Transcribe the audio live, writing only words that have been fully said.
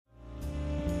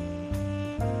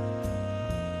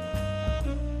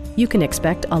You can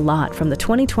expect a lot from the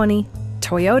 2020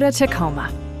 Toyota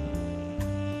Tacoma.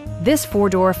 This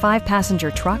four-door, five-passenger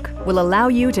truck will allow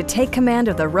you to take command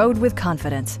of the road with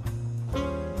confidence.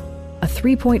 A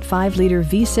 3.5-liter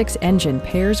V6 engine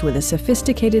pairs with a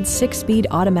sophisticated six-speed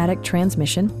automatic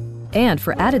transmission, and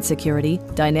for added security,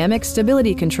 dynamic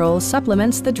stability control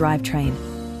supplements the drivetrain.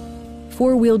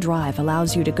 Four-wheel drive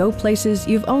allows you to go places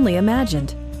you've only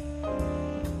imagined.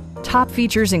 Top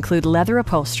features include leather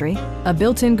upholstery, a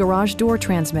built-in garage door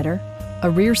transmitter, a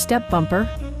rear step bumper,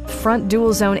 front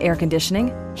dual-zone air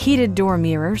conditioning, heated door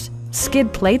mirrors,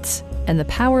 skid plates, and the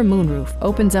power moonroof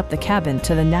opens up the cabin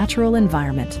to the natural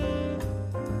environment.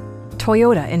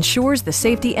 Toyota ensures the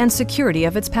safety and security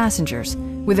of its passengers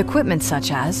with equipment such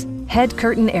as head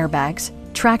curtain airbags,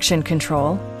 traction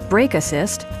control, brake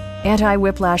assist,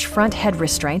 anti-whiplash front head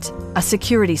restraints, a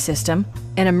security system,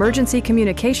 an emergency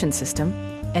communication system,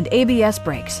 and ABS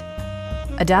brakes.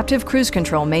 Adaptive Cruise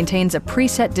Control maintains a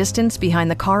preset distance behind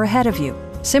the car ahead of you,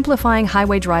 simplifying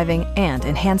highway driving and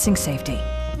enhancing safety.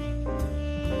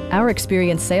 Our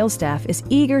experienced sales staff is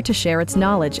eager to share its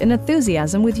knowledge and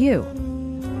enthusiasm with you.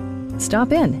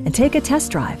 Stop in and take a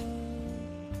test drive.